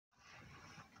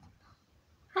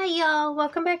Hi y'all,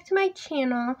 welcome back to my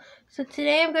channel. So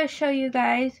today I'm going to show you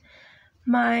guys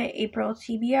my April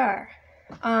TBR.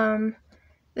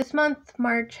 This month,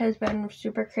 March, has been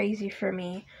super crazy for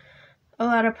me. A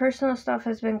lot of personal stuff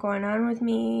has been going on with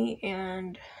me,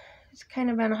 and it's kind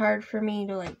of been hard for me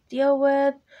to deal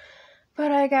with,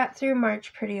 but I got through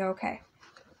March pretty okay.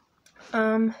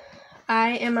 I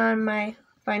am on my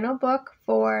final book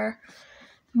for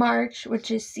March,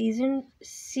 which is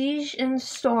Siege and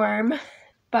Storm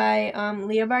by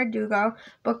Leah Bardugo,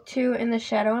 book 2 in the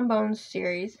Shadow and Bone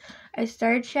series. I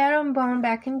started Shadow and Bone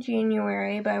back in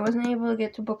January, but I wasn't able to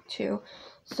get to book 2,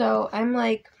 so I'm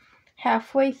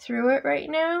halfway through it right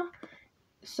now,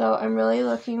 so I'm really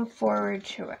looking forward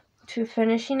to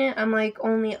finishing it. I'm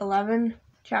only 11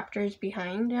 chapters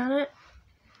behind on it,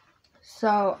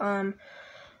 so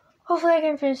hopefully I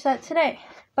can finish that today.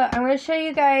 But I'm going to show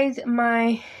you guys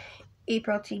my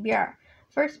April TBR.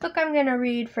 First book I'm going to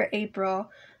read for April,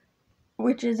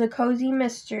 which is a cozy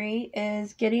mystery,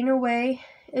 is Getting Away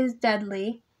is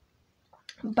Deadly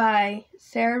by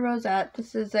Sarah Rosett.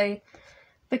 This is a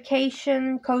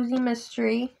vacation cozy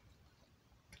mystery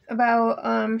about,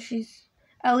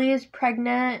 Ellie is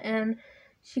pregnant and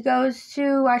she goes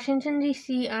to Washington,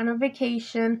 D.C. on a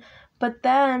vacation, but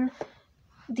then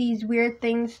these weird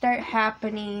things start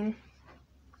happening,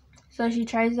 so she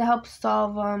tries to help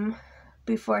solve them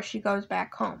before she goes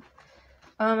back home.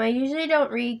 I usually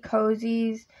don't read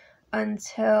cozies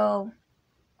until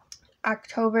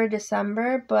October,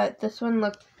 December, but this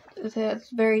one it's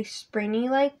very springy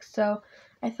so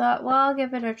I thought, well, I'll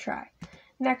give it a try.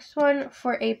 Next one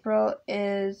for April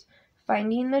is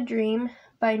Finding the Dream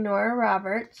by Nora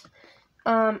Roberts.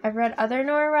 I've read other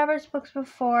Nora Roberts books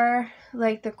before,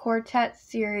 like the Quartet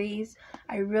series.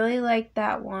 I really liked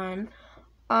that one.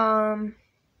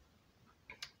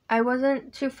 I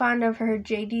wasn't too fond of her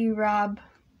J.D. Robb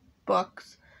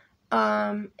books,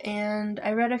 and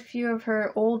I read a few of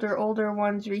her older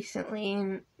ones recently,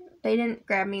 and they didn't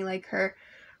grab me like her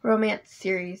romance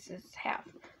series have.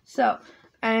 So,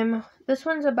 this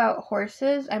one's about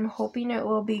horses. I'm hoping it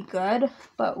will be good,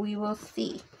 but we will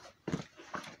see.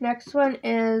 Next one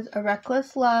is A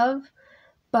Reckless Love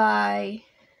by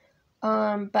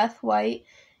Beth White.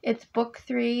 It's book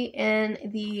 3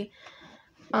 in the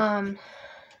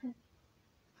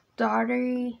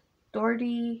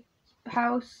Doherty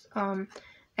house. I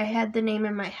had the name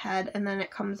in my head and then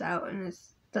it comes out and it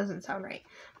doesn't sound right.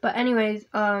 But anyways,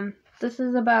 this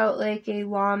is about a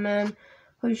lawman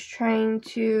who's trying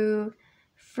to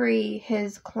free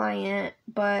his client,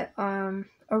 but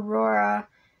Aurora,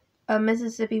 a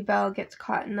Mississippi belle, gets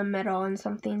caught in the middle and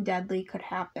something deadly could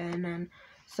happen, and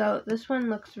so this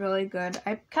one looks really good.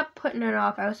 I kept putting it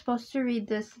off. I was supposed to read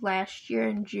this last year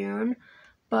in June,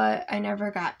 but I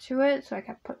never got to it, so I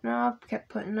kept putting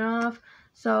it off.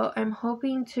 So I'm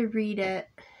hoping to read it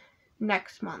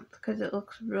next month because it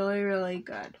looks really, really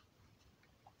good.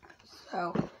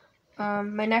 So,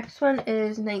 my next one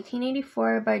is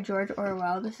 1984 by George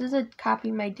Orwell. This is a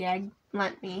copy my dad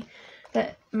lent me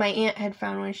that my aunt had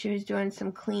found when she was doing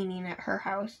some cleaning at her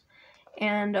house.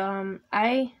 And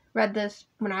I read this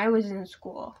when I was in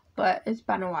school, but it's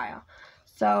been a while.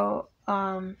 So,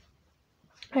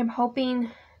 I'm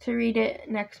hoping to read it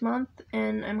next month,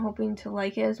 and I'm hoping to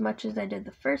like it as much as I did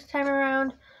the first time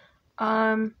around.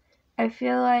 I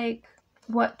feel like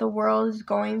what the world is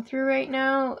going through right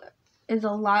now is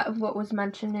a lot of what was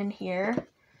mentioned in here.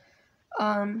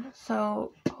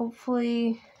 So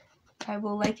hopefully I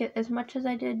will like it as much as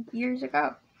I did years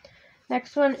ago.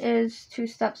 Next one is Two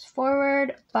Steps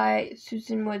Forward by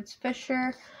Susan Woods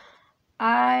Fisher.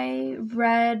 I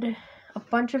read a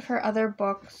bunch of her other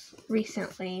books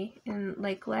recently, in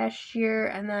last year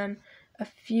and then a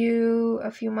few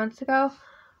months ago.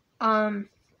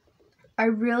 I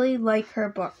really like her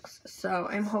books, so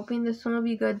I'm hoping this one will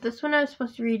be good. This one I was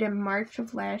supposed to read in March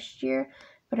of last year,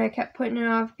 but I kept putting it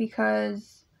off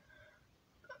because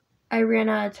I ran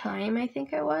out of time, I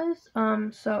think it was.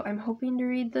 So I'm hoping to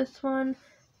read this one.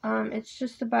 It's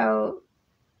just about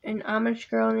an Amish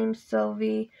girl named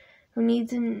Sylvie who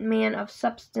needs a man of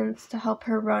substance to help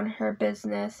her run her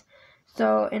business.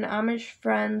 So an Amish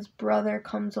friend's brother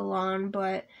comes along,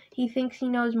 but he thinks he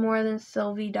knows more than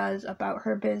Sylvie does about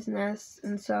her business,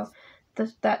 and so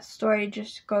that story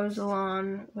just goes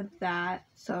along with that.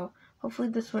 So hopefully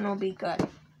this one will be good.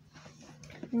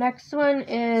 Next one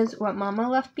is What Momma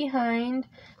Left Behind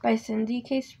by Cindy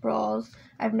K Sproles.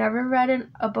 I've never read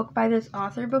a book by this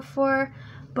author before,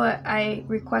 but I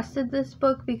requested this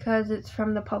book because it's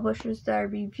from the publishers that I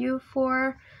review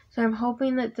for, so I'm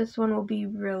hoping that this one will be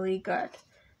really good.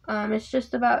 It's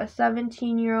just about a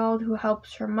 17-year-old who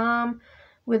helps her mom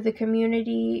with the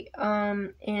community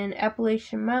in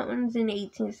Appalachian Mountains in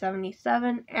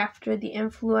 1877 after the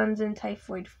influenza and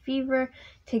typhoid fever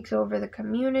takes over the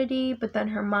community, but then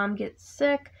her mom gets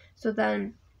sick, so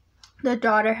then the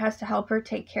daughter has to help her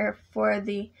take care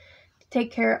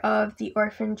of the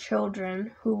orphan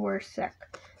children who were sick.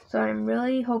 So I'm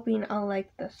really hoping I'll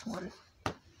like this one.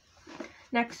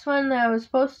 Next one that I was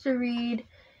supposed to read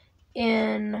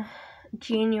in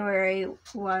January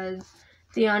was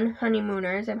The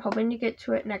Unhoneymooners. I'm hoping to get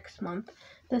to it next month.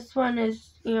 This one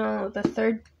is,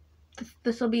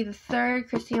 this will be the third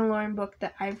Christina Lauren book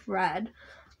that I've read.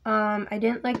 I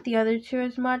didn't like the other two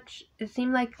as much. It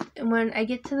seemed like when I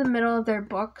get to the middle of their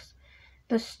books,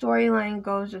 the storyline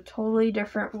goes a totally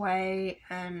different way,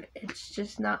 and it's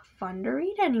just not fun to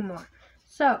read anymore.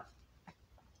 So,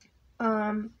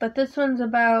 but this one's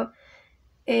about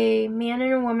a man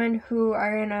and a woman who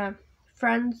are in a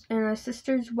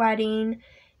sister's wedding,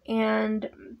 and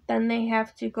then they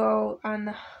have to go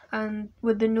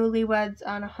with the newlyweds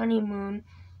on a honeymoon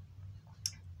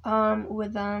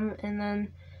with them, and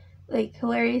then like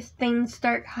hilarious things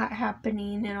start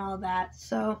happening and all that.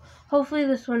 So hopefully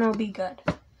this one will be good.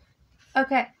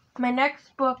 Okay, my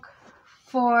next book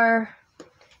for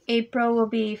April will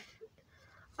be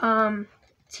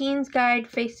Teen's Guide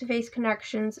Face-to-Face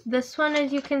Connections. This one,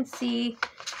 as you can see,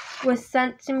 was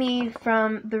sent to me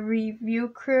from the review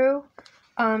crew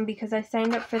because I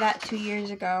signed up for that 2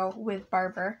 years ago with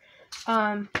Barber.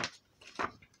 So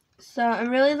I'm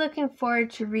really looking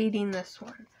forward to reading this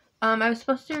one. I was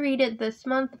supposed to read it this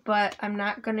month, but I'm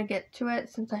not going to get to it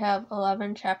since I have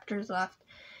 11 chapters left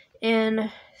in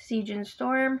Siege and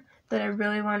Storm that I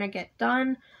really want to get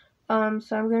done. So I'm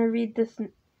going to read this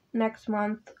next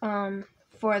month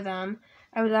for them.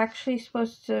 I was actually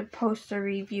supposed to post a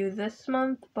review this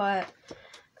month, but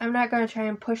I'm not going to try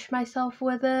and push myself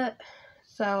with it.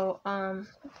 So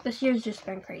this year's just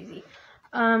been crazy.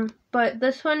 But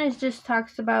this one just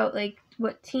talks about like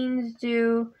what teens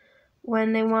do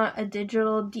when they want a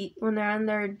when they're on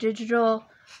their digital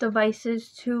devices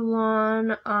too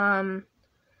long,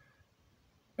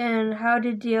 and how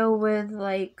to deal with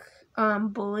like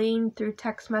bullying through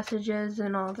text messages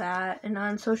and all that, and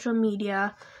on social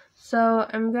media. So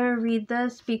I'm gonna read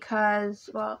this because,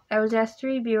 well, I was asked to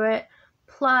review it.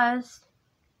 Plus,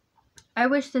 I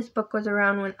wish this book was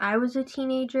around when I was a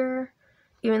teenager,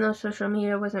 even though social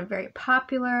media wasn't very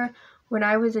popular when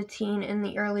I was a teen in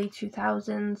the early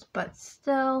 2000s, but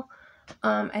still,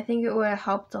 I think it would have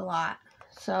helped a lot.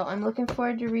 So I'm looking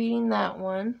forward to reading that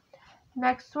one.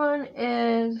 Next one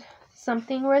is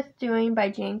Something Worth Doing by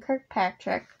Jane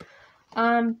Kirkpatrick.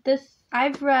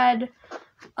 I've read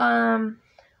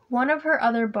one of her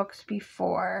other books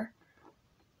before.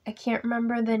 I can't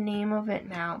remember the name of it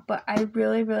now, but I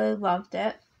really, really loved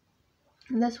it.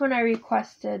 And this one I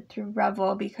requested through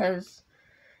Revel because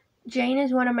Jane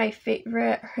is one of my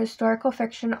favorite historical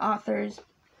fiction authors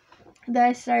that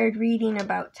I started reading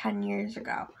about 10 years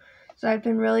ago. So I've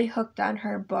been really hooked on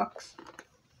her books.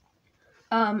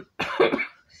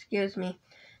 Excuse me.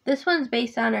 This one's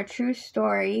based on a true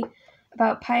story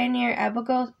about pioneer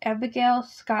Abigail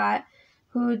Scott,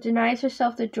 who denies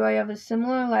herself the joy of a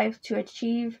similar life to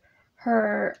achieve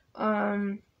her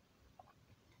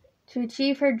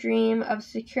dream of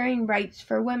securing rights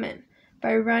for women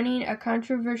by running a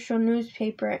controversial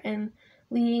newspaper and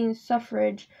leading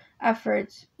suffrage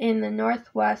efforts in the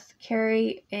Northwest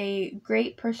carry a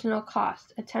great personal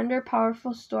cost, a tender,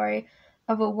 powerful story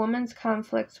of a woman's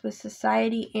conflicts with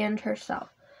society and herself.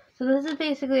 So this is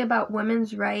basically about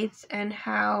women's rights and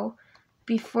how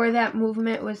before that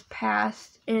movement was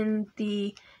passed in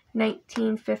the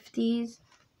 1950s,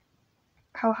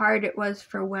 how hard it was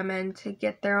for women to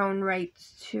get their own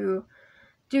rights to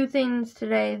do things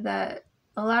today that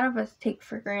a lot of us take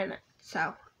for granted.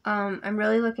 So I'm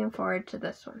really looking forward to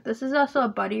this one. This is also a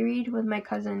buddy read with my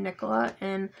cousin Nicola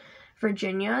in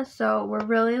Virginia, so we're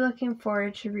really looking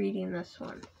forward to reading this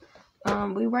one.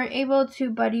 We weren't able to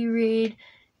buddy read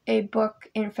a book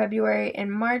in February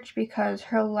and March because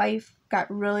her life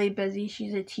got really busy.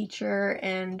 She's a teacher,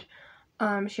 and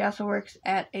she also works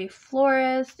at a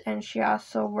florist, and she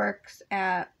also works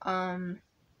at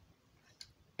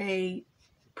a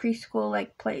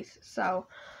preschool-like place. So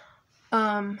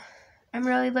I'm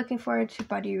really looking forward to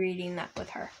buddy reading that with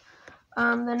her.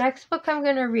 The next book I'm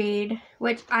going to read,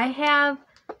 which I have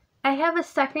a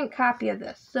second copy of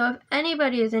this. So if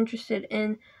anybody is interested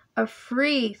in a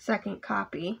free second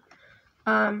copy,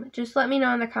 just let me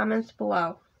know in the comments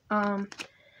below.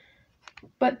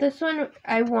 But this one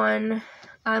I won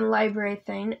on Library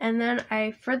Thing, and then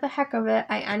for the heck of it,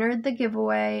 I entered the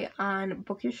giveaway on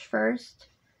Bookish First,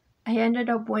 I ended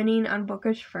up winning on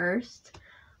Bookish First,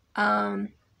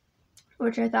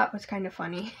 which I thought was kind of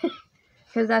funny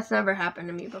because that's never happened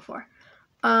to me before.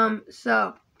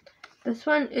 So this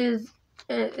one is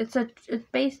it's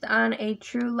based on a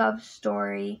true love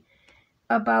story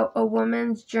about a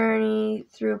woman's journey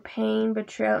through pain,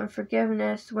 betrayal, and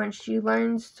forgiveness when she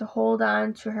learns to hold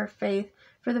on to her faith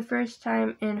for the first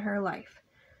time in her life.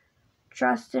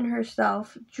 Trust in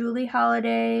herself. Julie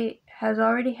Holiday has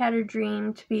already had a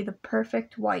dream to be the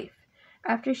perfect wife.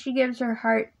 After she gives her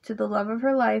heart to the love of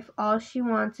her life, all she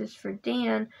wants is for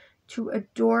Dan to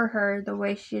adore her the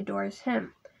way she adores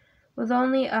him. With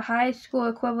only a high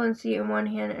school equivalency in one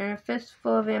hand and a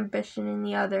fistful of ambition in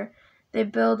the other, they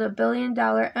build a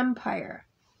billion-dollar empire.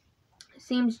 It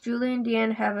seems Julie and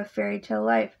Dan have a fairy tale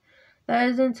life. That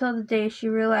is until the day she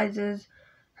realizes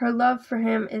her love for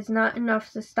him is not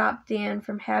enough to stop Dan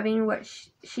from having what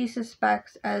she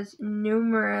suspects as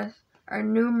numerous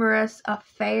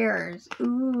affairs.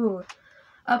 Ooh.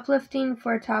 Uplifting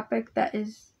for a topic that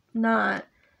is not.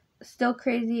 Still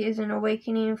Crazy is an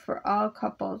awakening for all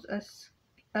couples,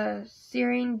 a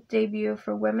searing debut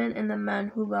for women and the men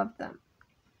who love them.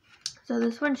 So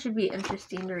this one should be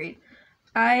interesting to read.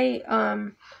 I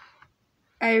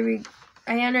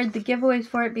entered the giveaways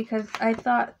for it because I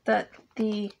thought that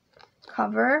the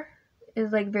cover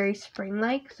is like very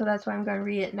spring-like, so that's why I'm going to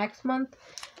read it next month.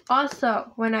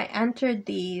 Also, when I entered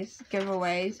these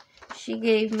giveaways, she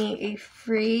gave me a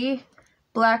free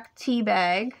black tea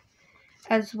bag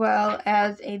as well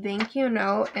as a thank you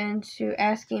note and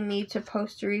asking me to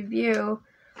post a review.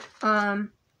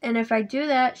 And if I do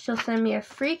that, she'll send me a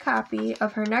free copy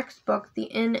of her next book, The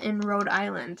Inn in Rhode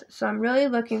Island. So I'm really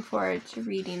looking forward to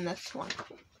reading this one.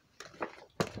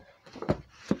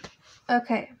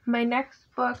 Okay, my next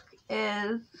book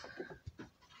is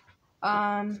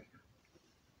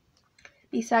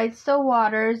Beside Still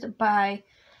Waters by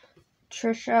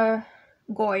Tricia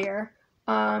Goyer.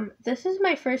 This is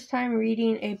my first time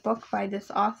reading a book by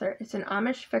this author. It's an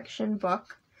Amish fiction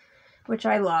book, which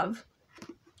I love.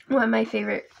 One of my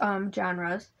favorite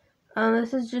genres.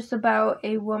 This is just about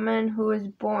a woman who was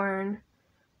born.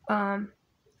 On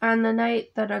the night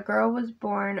that a girl was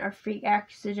born, a freak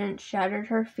accident shattered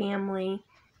her family.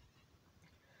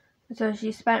 So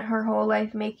she spent her whole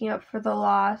life making up for the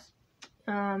loss,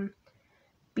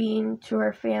 being to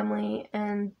her family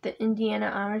and the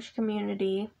Indiana Amish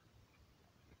community.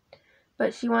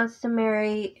 But she wants to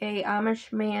marry a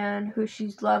Amish man who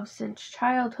she's loved since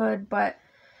childhood, but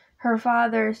her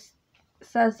father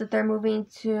says that they're moving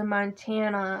to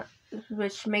Montana,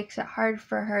 which makes it hard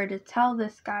for her to tell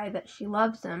this guy that she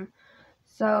loves him.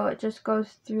 So it just goes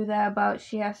through that about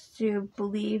she has to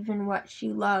believe in what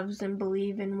she loves and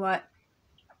believe in what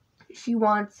she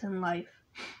wants in life.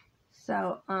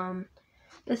 So,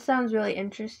 this sounds really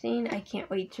interesting. I can't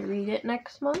wait to read it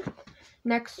next month.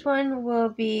 Next one will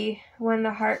be When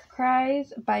the Heart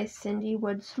Cries by Cindy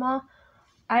Woodsmall.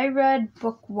 I read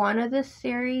book 1 of this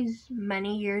series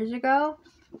many years ago,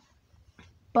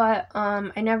 but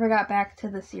I never got back to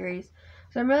the series.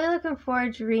 So I'm really looking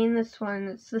forward to reading this one.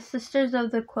 It's the Sisters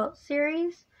of the Quilt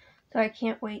series, so I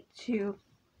can't wait to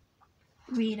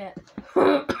read it.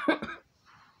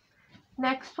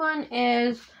 Next one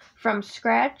is From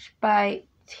Scratch by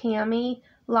Tammy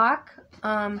Locke.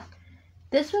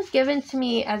 This was given to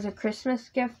me as a Christmas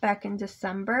gift back in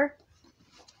December.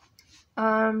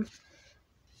 I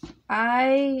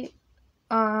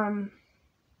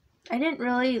didn't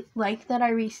really like that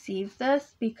I received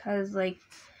this because, like,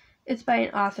 it's by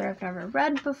an author I've never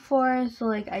read before, so,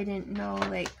 like, I didn't know,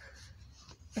 like,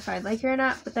 if I'd like it or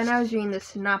not. But then I was reading the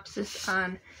synopsis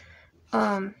on,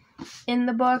 in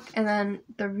the book, and then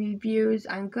the reviews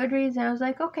on Goodreads, and I was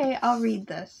like, okay, I'll read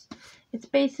this. It's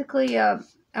basically a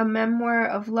memoir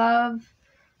of love,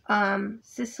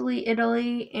 Sicily,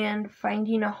 Italy, and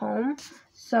finding a home.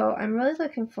 So I'm really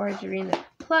looking forward to reading it.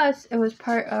 Plus, it was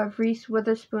part of Reese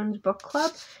Witherspoon's book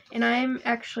club, and I'm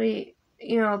actually,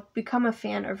 become a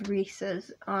fan of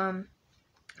Reese's. So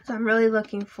I'm really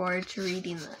looking forward to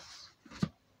reading this.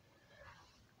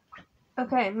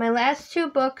 Okay, my last 2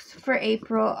 books for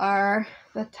April are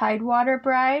The Tidewater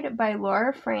Bride by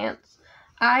Laura Frantz.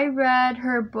 I read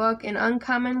her book, An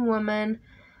Uncommon Woman,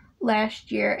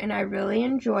 last year, and I really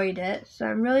enjoyed it. So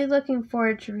I'm really looking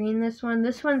forward to reading this one.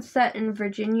 This one's set in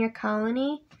Virginia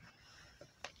Colony.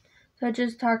 So it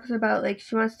just talks about, like,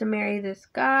 she wants to marry this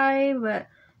guy, but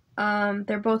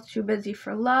they're both too busy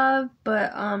for love,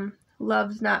 but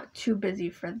love's not too busy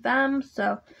for them.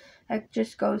 So it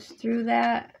just goes through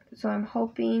that. So I'm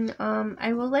hoping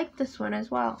I will like this one as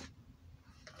well.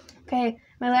 Okay,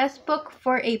 my last book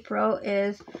for April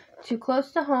is Too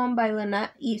Close to Home by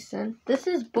Lynette Eason. This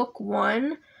is book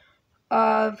 1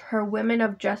 of her Women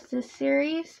of Justice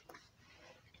series.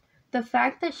 The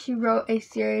fact that she wrote a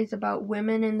series about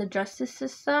women in the justice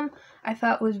system, I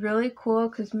thought was really cool,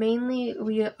 because mainly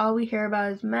all we hear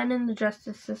about is men in the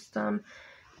justice system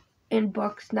in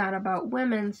books, not about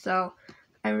women. So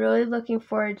I'm really looking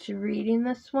forward to reading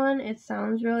this one. It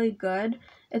sounds really good.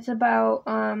 It's about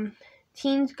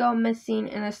teens go missing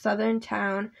in a southern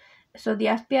town. So the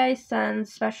FBI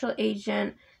sends Special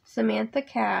Agent Samantha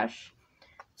Cash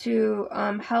to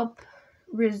help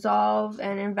resolve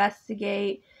and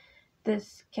investigate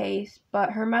this case, but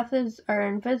her methods are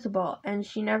invisible, and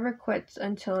she never quits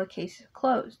until a case is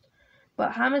closed.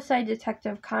 But homicide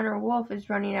detective Connor Wolf is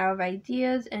running out of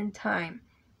ideas and time.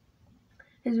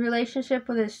 His relationship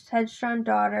with his headstrong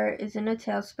daughter is in a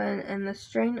tailspin, and the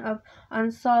string of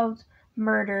unsolved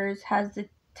murders has the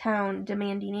town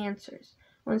demanding answers.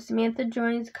 When Samantha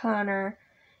joins Connor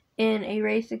in a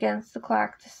race against the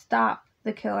clock to stop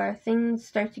the killer, things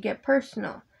start to get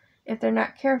personal. If they're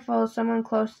not careful, someone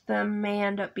close to them may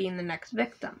end up being the next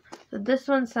victim. So this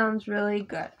one sounds really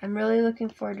good. I'm really looking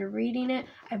forward to reading it.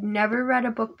 I've never read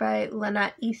a book by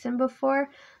Lynette Eason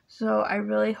before, so I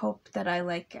really hope that I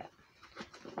like it.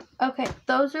 Okay,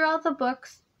 those are all the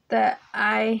books that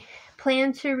I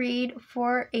plan to read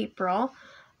for April.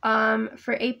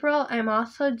 For April, I'm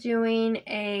also doing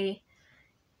a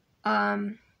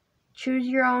choose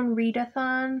your own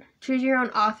readathon, choose your own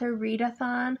author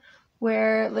readathon,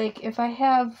 where, like, if I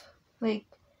have, like,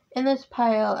 in this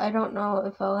pile, I don't know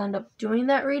if I'll end up doing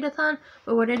that readathon,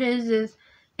 but what it is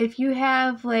if you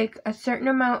have, like, a certain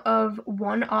amount of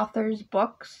one author's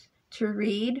books to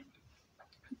read,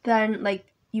 then, like,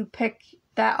 you pick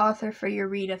that author for your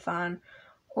readathon,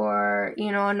 or,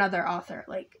 you know, another author,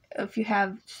 like, if you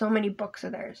have so many books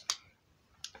of theirs.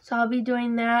 So I'll be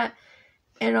doing that,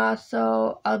 and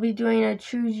also I'll be doing a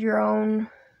choose your own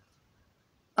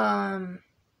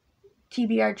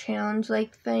TBR challenge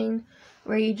like thing,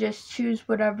 where you just choose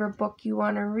whatever book you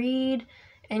want to read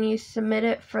and you submit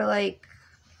it for like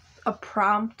a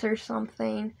prompt or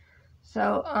something.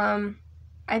 So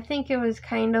I think it was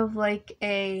kind of like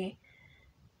a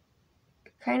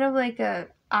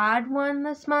odd one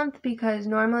this month, because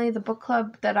normally the book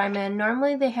club that I'm in,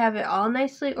 normally they have it all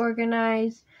nicely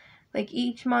organized. Like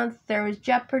each month there was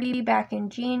Jeopardy back in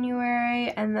January,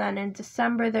 and then in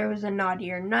December there was a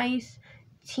Naughty or Nice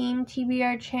Team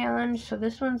TBR challenge. So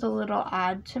this one's a little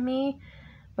odd to me,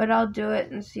 but I'll do it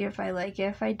and see if I like it.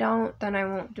 If I don't, then I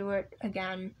won't do it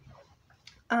again.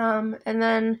 And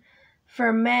then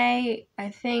for May, I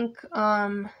think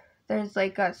there's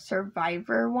like a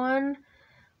Survivor one.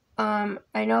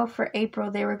 I know for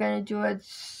April they were going to do a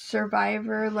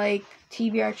Survivor like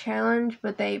TBR challenge,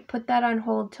 but they put that on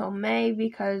hold till May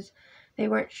because they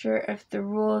weren't sure if the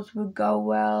rules would go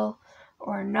well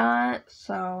or not.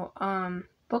 So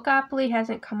Bookopoly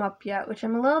hasn't come up yet, which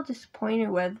I'm a little disappointed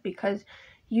with, because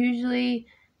usually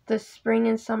the spring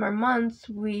and summer months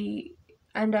we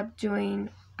end up doing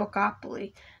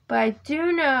Bookopoly. But I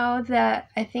do know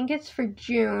that I think it's for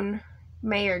June,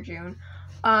 May or June,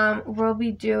 we'll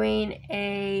be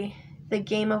doing the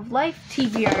Game of Life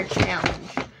TBR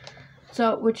challenge.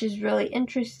 So, which is really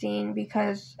interesting,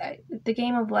 because the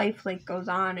Game of Life like goes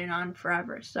on and on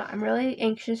forever. So I'm really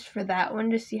anxious for that one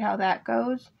to see how that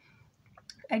goes.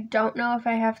 I don't know if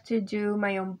I have to do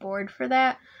my own board for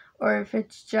that, or if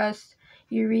it's just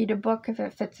you read a book, if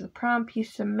it fits the prompt, you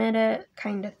submit it,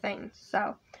 kind of thing.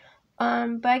 So,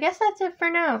 but I guess that's it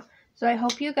for now. So I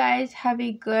hope you guys have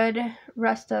a good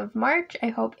rest of March. I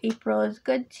hope April is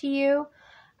good to you.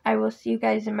 I will see you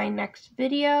guys in my next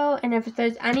video. And if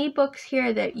there's any books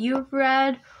here that you've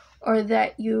read or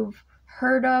that you've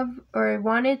heard of or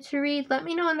wanted to read, let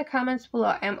me know in the comments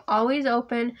below. I'm always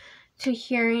open to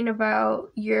hearing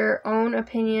about your own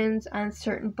opinions on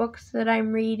certain books that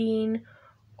I'm reading,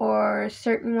 or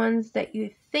certain ones that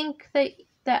you think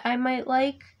that I might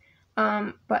like,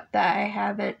 but that I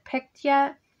haven't picked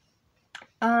yet.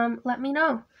 Let me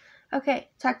know. Okay,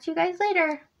 talk to you guys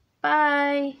later.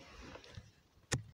 Bye.